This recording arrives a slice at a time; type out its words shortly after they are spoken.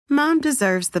Mom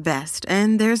deserves the best,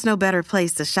 and there's no better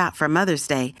place to shop for Mother's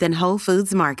Day than Whole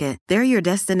Foods Market. They're your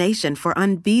destination for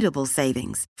unbeatable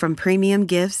savings, from premium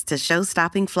gifts to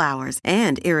show-stopping flowers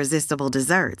and irresistible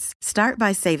desserts. Start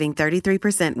by saving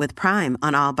 33% with Prime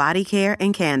on all body care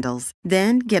and candles.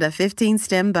 Then get a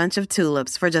 15-stem bunch of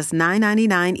tulips for just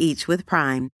 $9.99 each with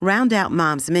Prime. Round out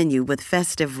Mom's menu with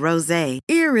festive rosé,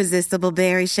 irresistible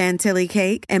berry chantilly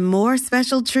cake, and more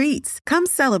special treats. Come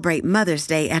celebrate Mother's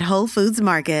Day at Whole Foods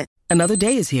Market. Another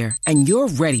day is here, and you're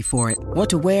ready for it. What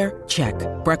to wear? Check.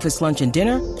 Breakfast, lunch, and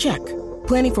dinner? Check.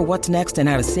 Planning for what's next and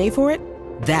how to save for it?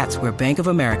 That's where Bank of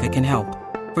America can help.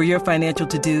 For your financial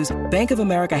to-dos, Bank of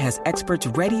America has experts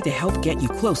ready to help get you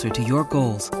closer to your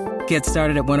goals. Get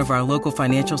started at one of our local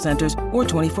financial centers or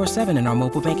 24/7 in our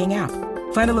mobile banking app.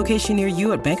 Find a location near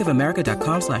you at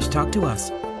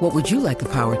bankofamerica.com/talktous. What would you like the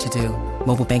power to do?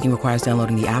 Mobile banking requires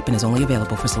downloading the app and is only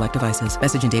available for select devices.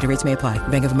 Message and data rates may apply.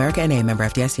 Bank of America N.A., member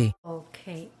FDIC.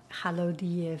 Okay, hello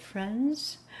dear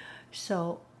friends.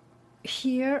 So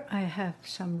here I have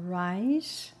some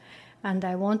rice and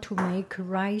I want to make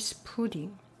rice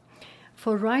pudding.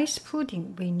 For rice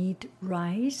pudding, we need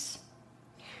rice,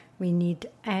 we need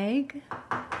egg,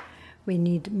 we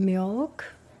need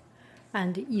milk,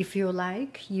 and if you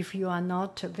are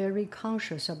not very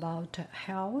conscious about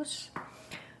health,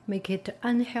 make it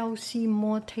unhealthy,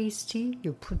 more tasty,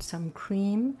 you put some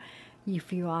cream.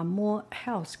 If you are more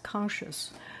health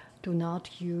conscious, do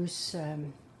not use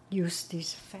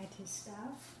this fatty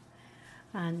stuff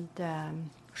and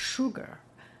sugar.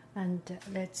 And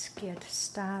let's get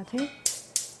started.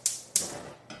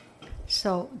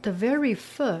 So the very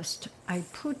first, I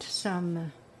put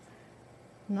some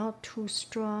not too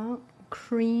strong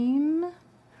cream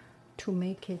to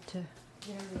make it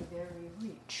very, very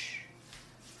rich.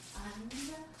 And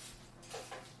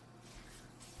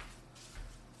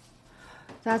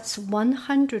that's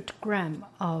 100 grams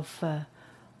of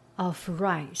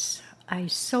rice. I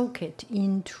soak it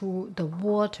into the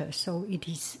water so it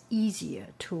is easier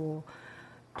to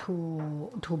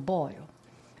boil.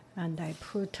 And I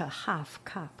put a half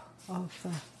cup of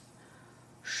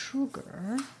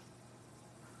sugar.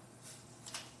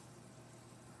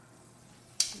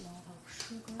 A lot of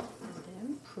sugar, and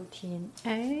then put in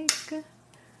egg.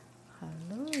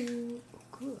 Hello,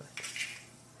 good.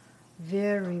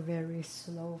 Very, very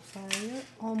slow fire,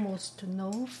 almost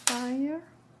no fire.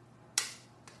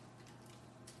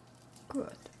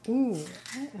 Good. Ooh,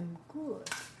 I am good.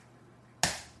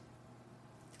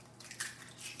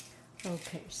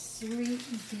 Okay, 3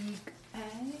 big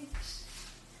eggs.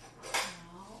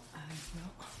 Now I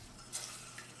will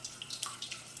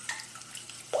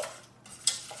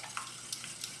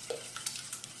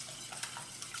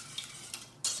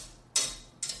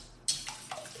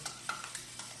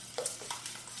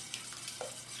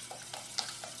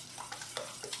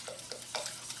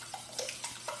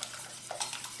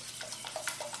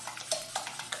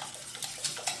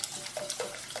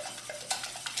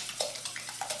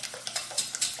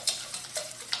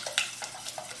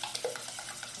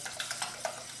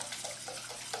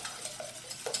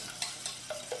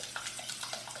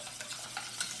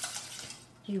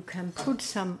you can put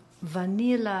some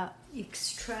vanilla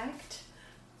extract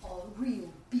or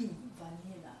real bean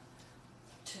vanilla.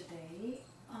 Today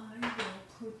I will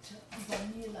put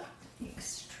vanilla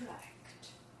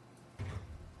extract.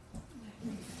 Let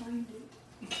me find it.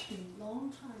 It's been a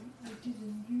long time I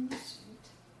didn't use it.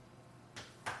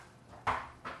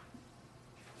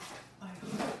 I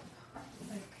hope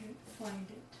I can find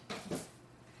it.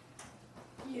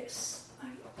 Yes,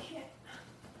 I can.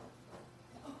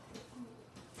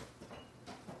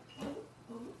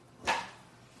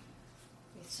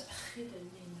 It's hidden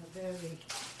in a very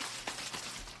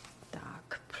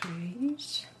dark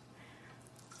place.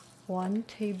 1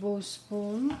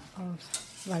 tablespoon of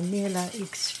vanilla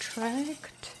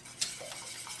extract.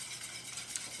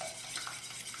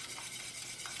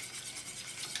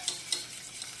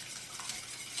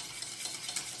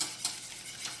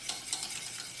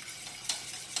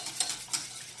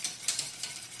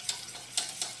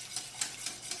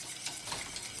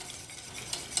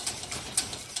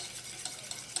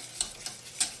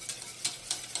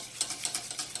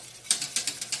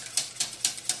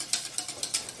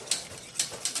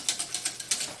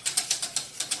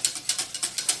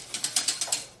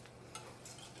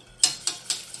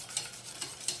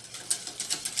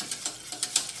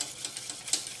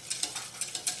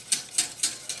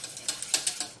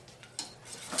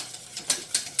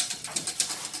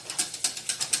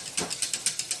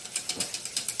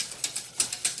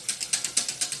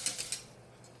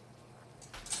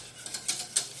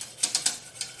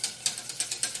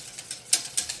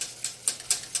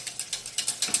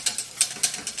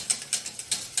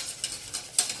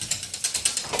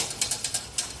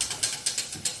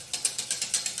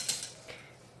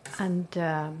 and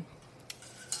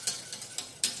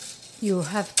you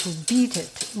have to beat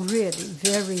it really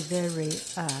very, very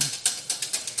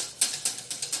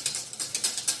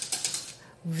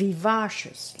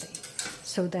vivaciously,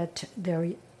 so that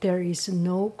there is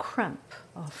no cramp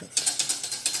of it.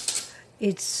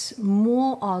 It's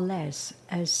more or less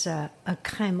as a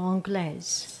crème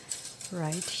anglaise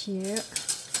right here.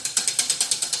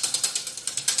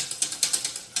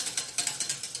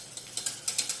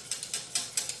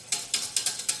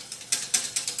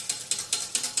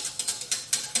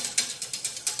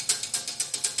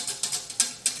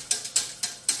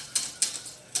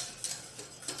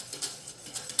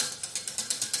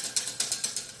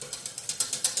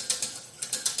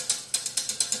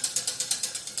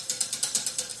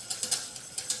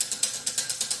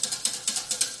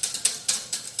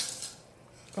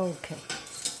 Okay,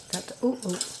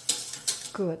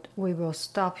 good. We will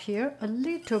stop here. A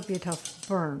little bit of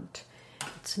burnt.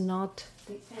 It's not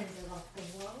the end of the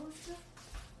world.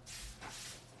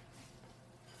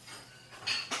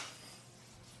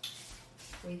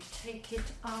 We take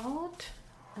it out,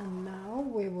 and now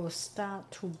we will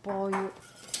start to boil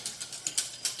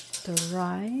the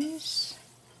rice.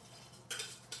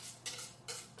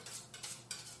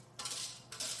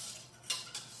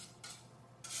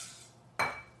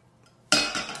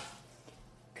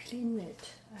 Clean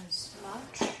it as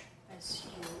much as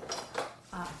you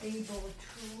are able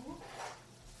to.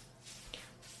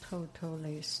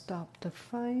 Totally stop the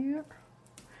fire.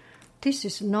 This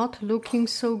is not looking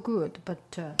so good,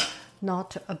 but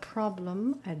not a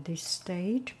problem at this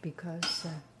stage, because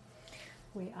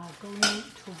we are going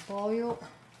to boil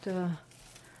the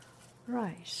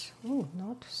rice. Oh,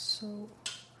 not so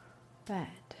bad.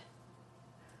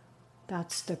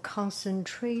 That's the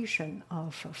concentration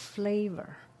of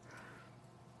flavor.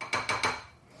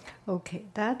 Okay,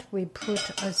 that we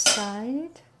put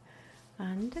aside,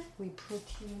 and we put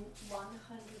in 100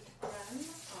 grams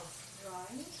of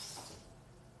rice.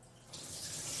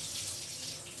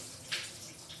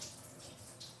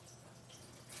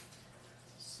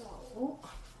 So,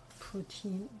 put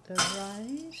in the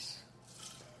rice,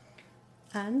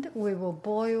 and we will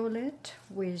boil it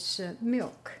with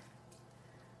milk.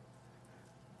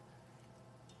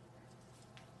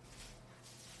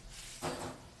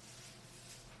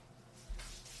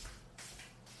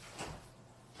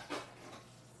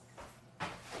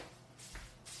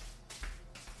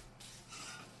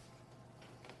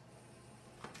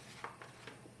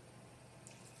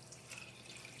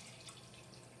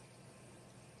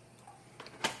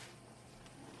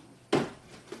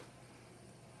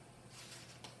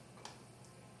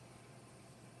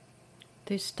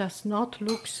 This does not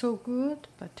look so good,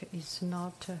 but it's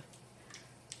not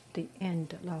the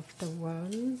end of the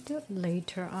world.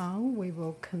 Later on, we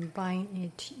will combine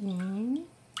it in.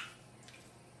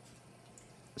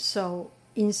 So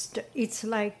it's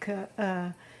like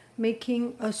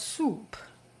making a soup,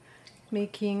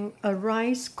 making a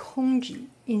rice congee.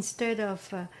 Instead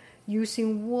of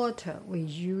using water, we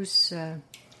use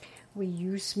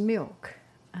milk,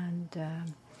 and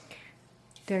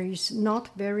there is not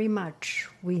very much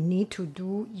we need to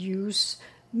do. Use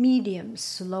medium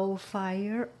slow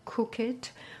fire, cook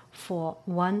it for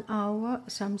 1 hour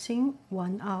something,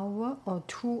 1 hour or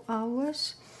 2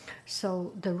 hours,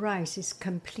 so the rice is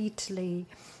completely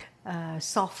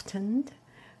softened.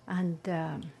 And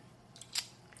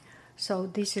so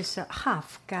this is a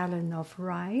half gallon of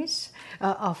rice,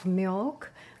 of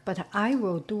milk, but I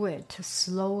will do it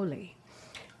slowly.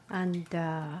 And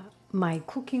my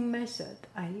cooking method,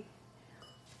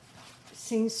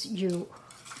 since you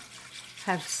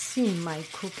have seen my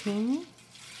cooking,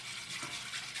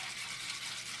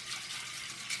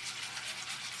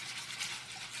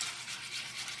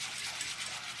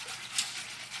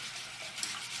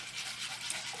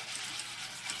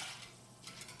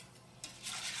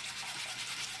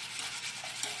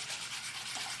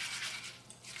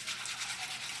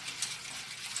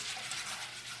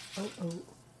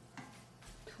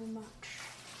 too much.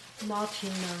 Not in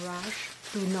a rush.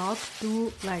 Do not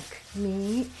do like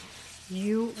me.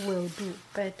 You will do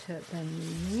better than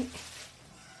me.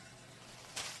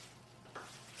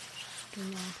 Do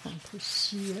not want to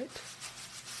see it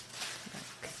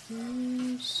like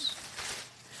this.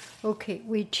 Okay,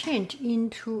 we change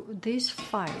into this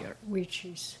fire, which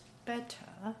is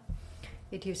better.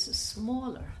 It is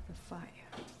smaller, the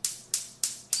fire,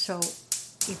 so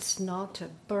it's not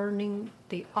burning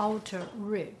the outer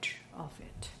ridge of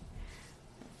it.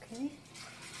 Okay.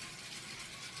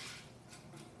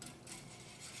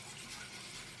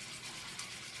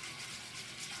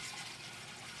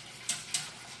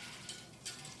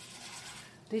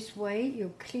 This way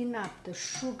you clean up the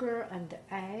sugar and the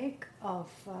egg of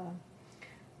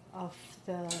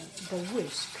the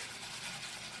whisk.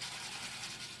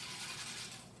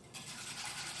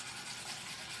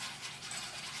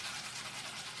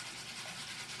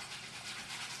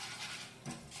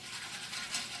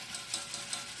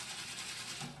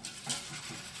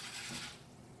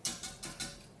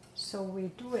 So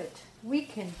we do it. We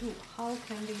can do. How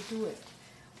can we do it?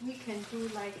 We can do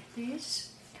like this.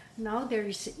 Now there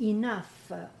is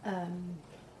enough.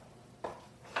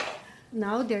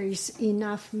 Now there is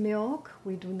enough milk.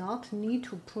 We do not need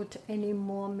to put any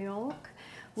more milk.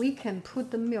 We can put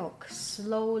the milk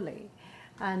slowly,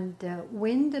 and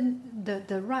when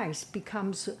the rice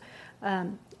becomes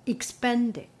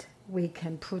expanded, we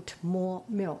can put more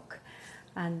milk.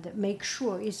 And make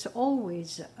sure it's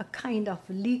always a kind of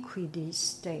liquidy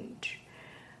stage.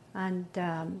 And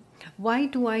why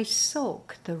do I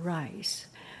soak the rice?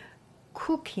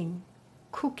 Cooking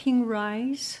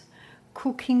rice,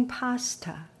 cooking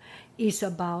pasta is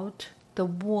about the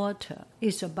water,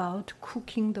 is about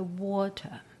cooking the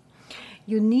water.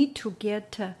 You need to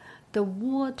get the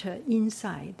water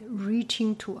inside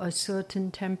reaching to a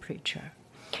certain temperature.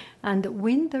 And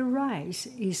when the rice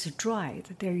is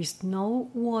dried, there is no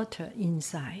water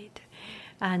inside.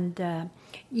 And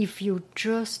if you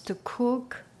just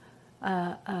cook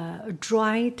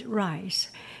dried rice,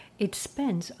 it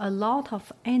spends a lot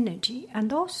of energy.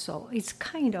 And also, it's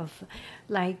kind of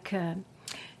like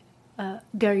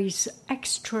there is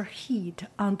extra heat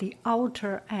on the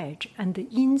outer edge, and the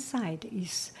inside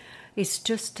is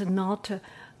just not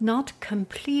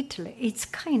completely. It's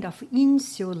kind of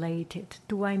insulated.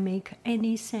 Do I make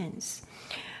any sense?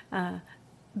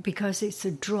 Because it's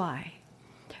dry.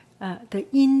 The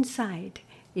inside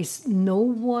is no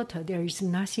water. There is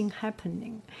nothing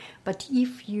happening. But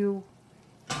if you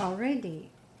already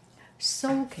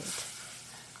soak it,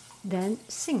 then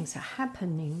things are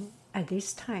happening at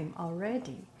this time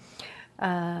already.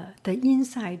 The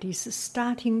inside is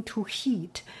starting to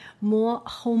heat more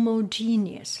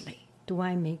homogeneously. Do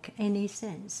I make any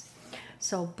sense?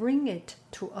 So bring it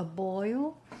to a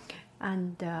boil,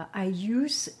 and I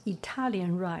use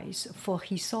Italian rice for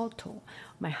risotto.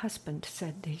 My husband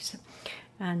said this,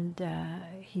 and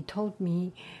he told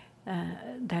me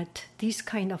that this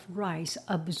kind of rice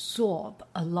absorb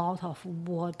a lot of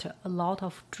water, a lot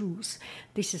of juice.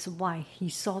 This is why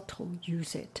risotto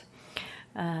use it.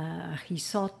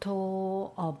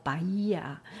 Risotto or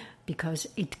paella, because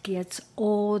it gets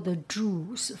all the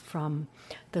juice from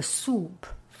the soup,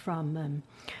 from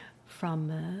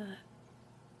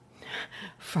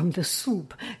the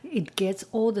soup. It gets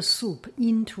all the soup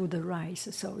into the rice,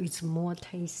 so it's more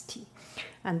tasty.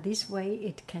 And this way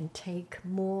it can take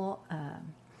more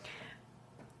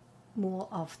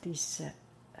of this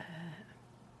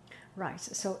rice.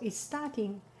 So it's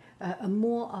starting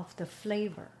more of the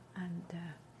flavor, and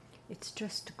it's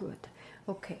just good.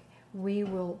 Okay, we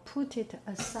will put it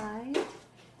aside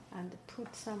and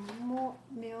put some more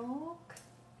milk.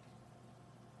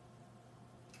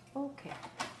 Okay,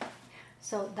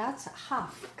 so that's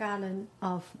half gallon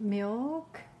of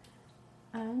milk,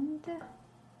 and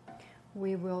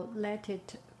we will let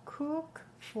it cook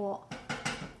for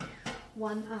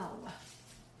 1 hour.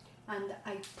 And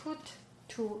I put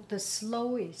to the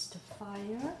slowest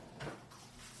fire.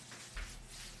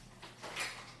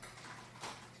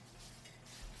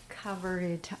 Cover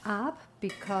it up,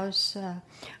 because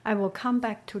I will come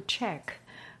back to check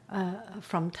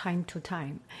from time to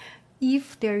time.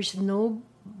 If there is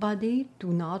nobody,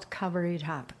 do not cover it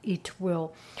up. It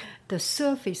will, the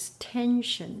surface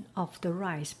tension of the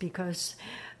rice, because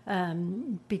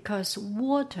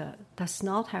water does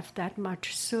not have that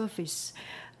much surface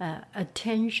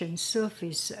attention,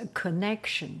 surface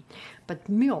connection, but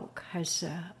milk has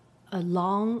a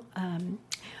long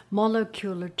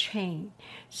molecular chain,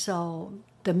 so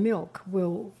the milk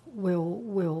will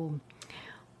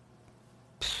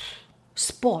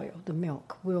spoil. The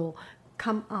milk will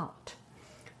come out,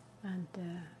 and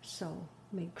so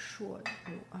make sure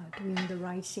you are doing the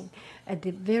right thing. At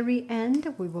the very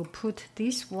end, we will put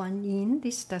this one in.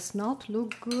 This does not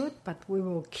look good, but we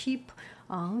will keep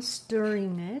on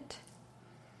stirring it.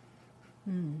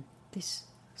 This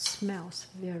smells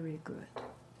very good.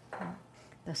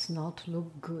 Does not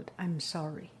look good. I'm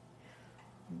sorry.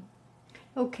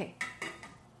 Okay,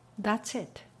 that's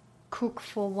it. Cook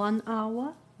for 1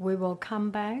 hour. We will come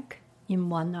back in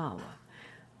 1 hour.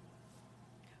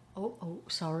 Oh,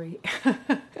 sorry.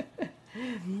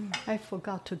 I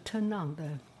forgot to turn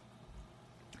on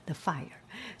the fire.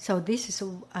 So this is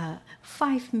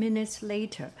 5 minutes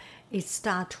later. It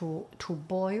starts to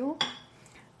boil.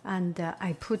 and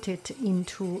I put it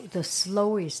into the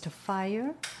slowest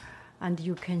fire, and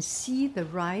you can see the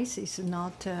rice is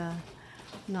not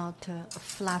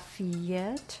fluffy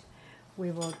yet.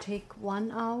 We will take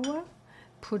 1 hour,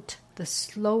 put the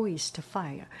slowest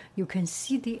fire. You can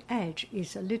see the edge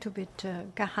is a little bit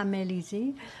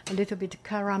caramelized, a little bit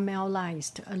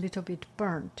caramelized, a little bit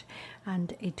burnt,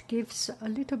 and it gives a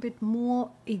little bit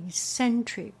more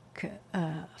eccentric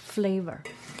flavor.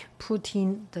 Put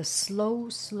in the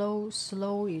slowest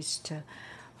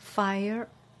fire,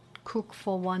 cook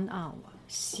for 1 hour.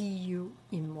 See you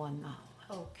in 1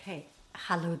 hour. Okay,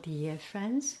 hello dear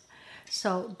friends.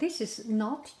 So this is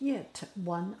not yet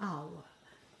 1 hour,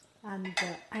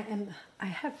 and I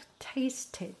have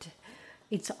tasted.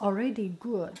 It's already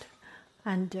good.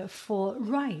 And for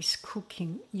rice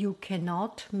cooking, you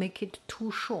cannot make it too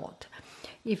short.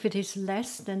 If it is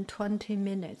less than 20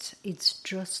 minutes, it's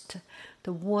just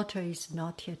the water is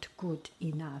not yet good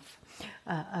enough,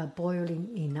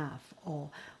 boiling enough, or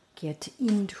get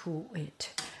into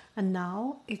it. And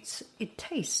now it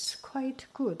tastes quite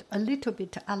good, a little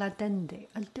bit al dente.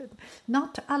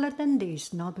 Not al dente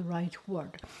is not the right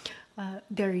word.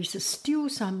 There is still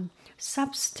some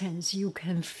substance, you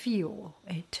can feel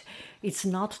it. It's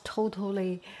not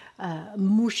totally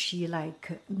mushy,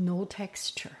 like no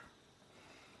texture.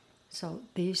 So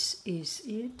this is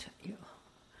it.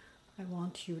 I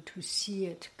want you to see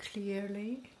it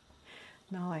clearly.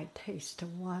 Now I taste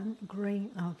 1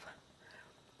 grain of,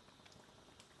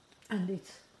 and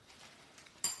it's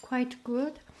quite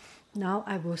good. Now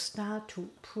I will start to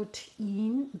put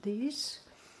in this.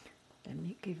 Let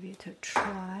me give it a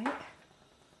try.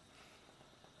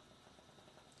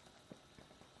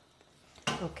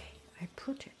 Okay, I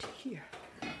put it here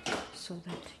so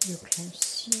that you can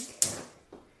see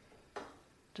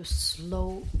the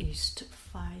slowest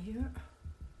fire.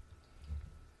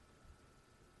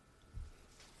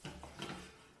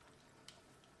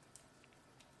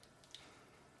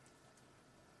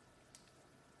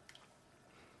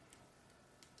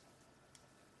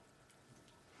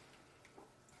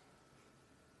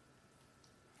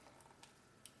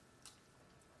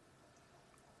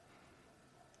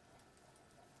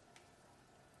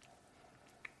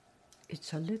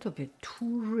 It's a little bit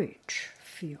too rich,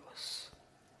 feels.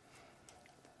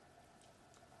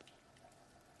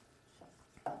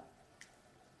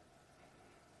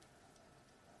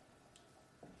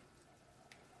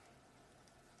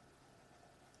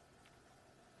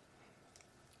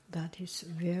 That is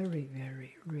very,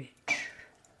 very rich.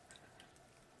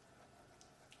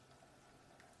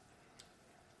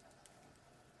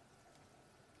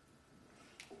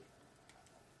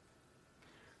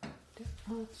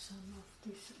 Add some of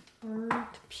this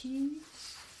burnt peas.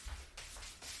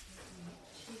 Let me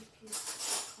take it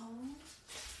out.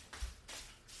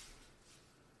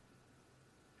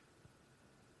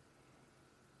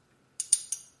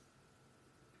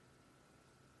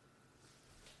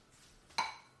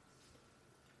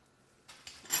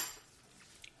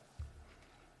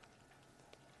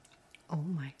 Oh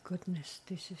my goodness,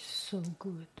 this is so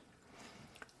good.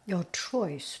 Your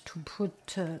choice to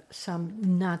put some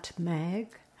nutmeg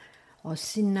or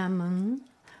cinnamon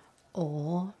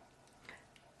or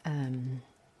let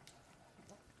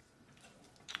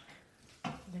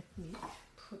me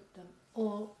put them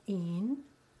all in.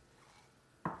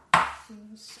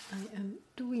 Since I am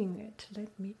doing it,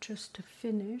 let me just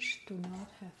finish. Do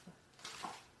not have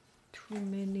too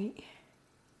many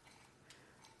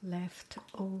left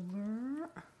over.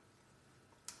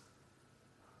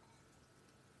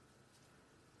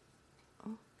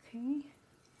 Okay.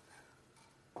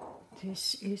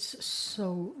 This is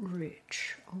so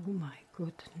rich. Oh my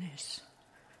goodness.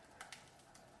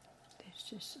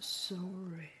 This is so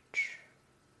rich.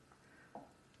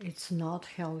 It's not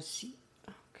healthy.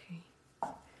 Okay.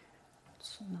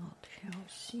 It's not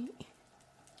healthy.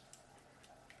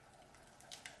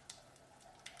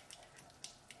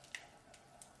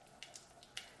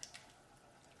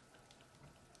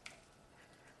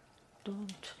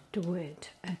 Don't do it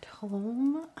at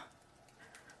home.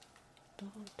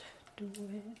 Don't do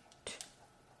it.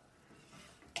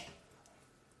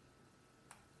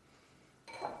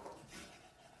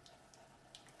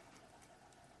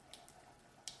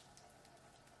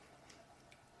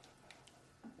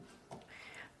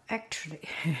 Actually,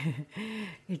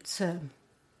 it's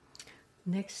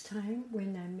next time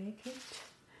when I make it,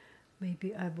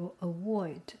 maybe I will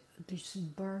avoid this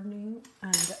burning,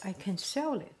 and I can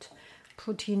sell it,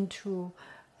 put into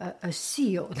a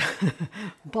sealed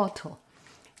bottle.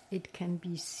 It can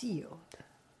be sealed.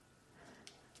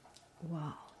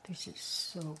 Wow, this is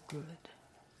so good.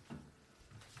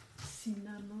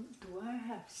 cinnamon. Do I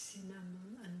have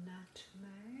cinnamon and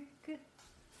nutmeg?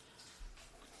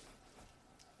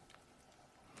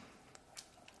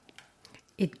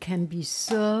 It can be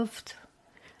served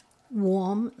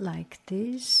warm like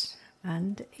this,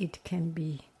 and it can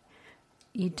be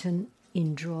eaten,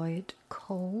 enjoyed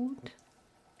cold.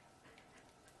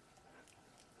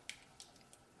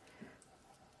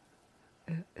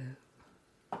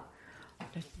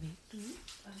 Let me do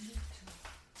a little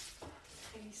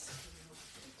tasting of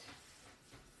it.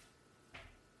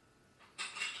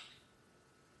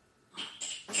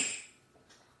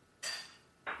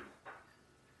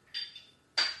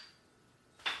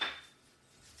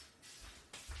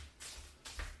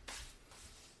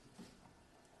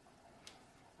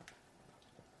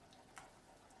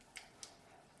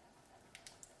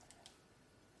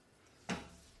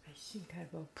 I think I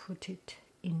will put it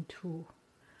into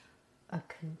a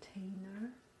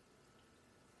container.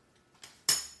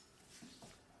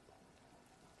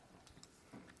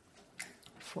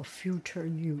 For future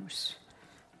use,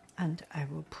 and I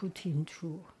will put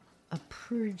into a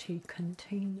pretty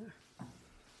container.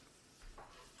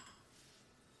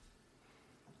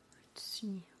 Let's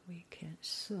see, we can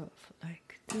serve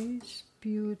like this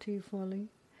beautifully.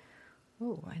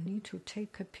 Oh, I need to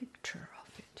take a picture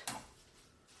of it.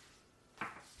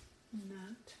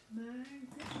 Nutmeg.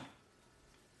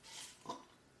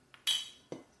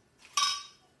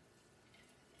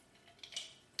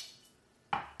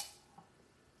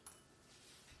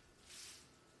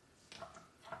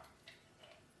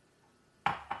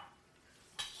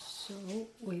 So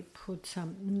we put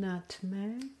some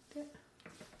nutmeg.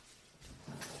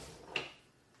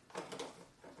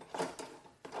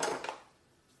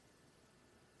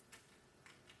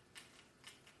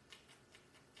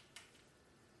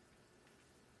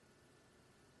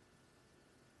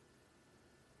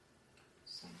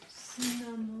 Some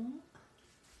cinnamon.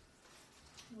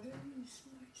 Where is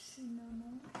my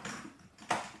cinnamon?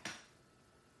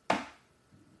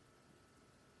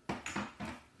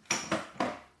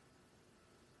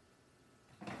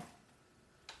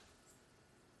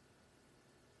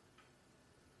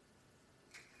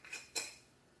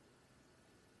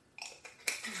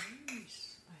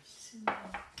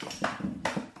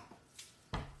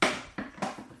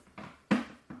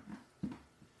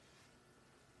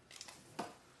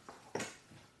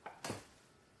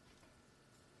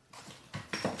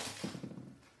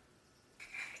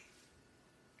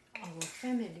 Our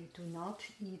family do not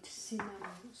eat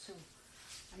cinnamon, so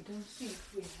I don't think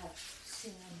we have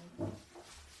cinnamon.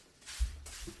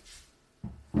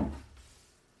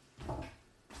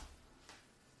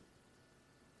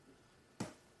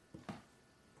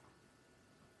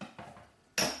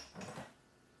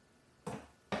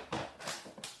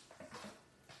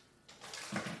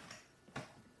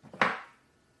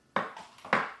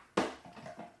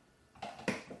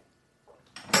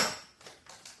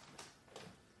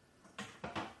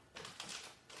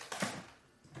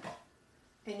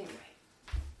 Anyway,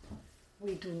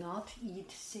 we do not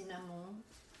eat cinnamon,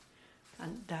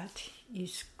 and that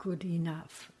is good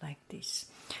enough like this.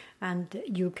 And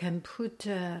you can put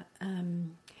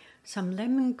some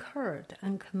lemon curd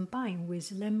and combine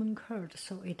with lemon curd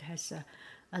so it has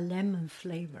a lemon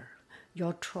flavor,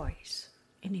 your choice.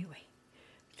 Anyway,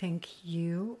 thank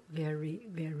you very,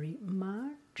 very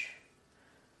much.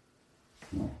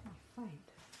 Let me find.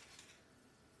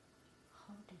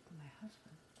 How did my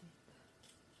husband do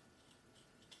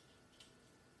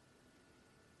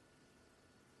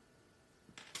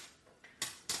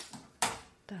that?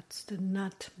 That's the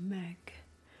nutmeg.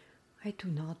 I do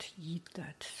not eat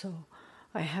that, so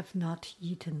I have not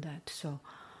eaten that, so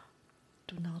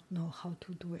do not know how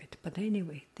to do it. But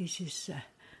anyway, this is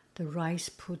the rice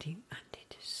pudding, and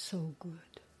it is so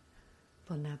good.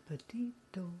 Bon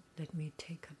appetito. Let me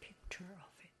take a picture of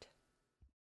it.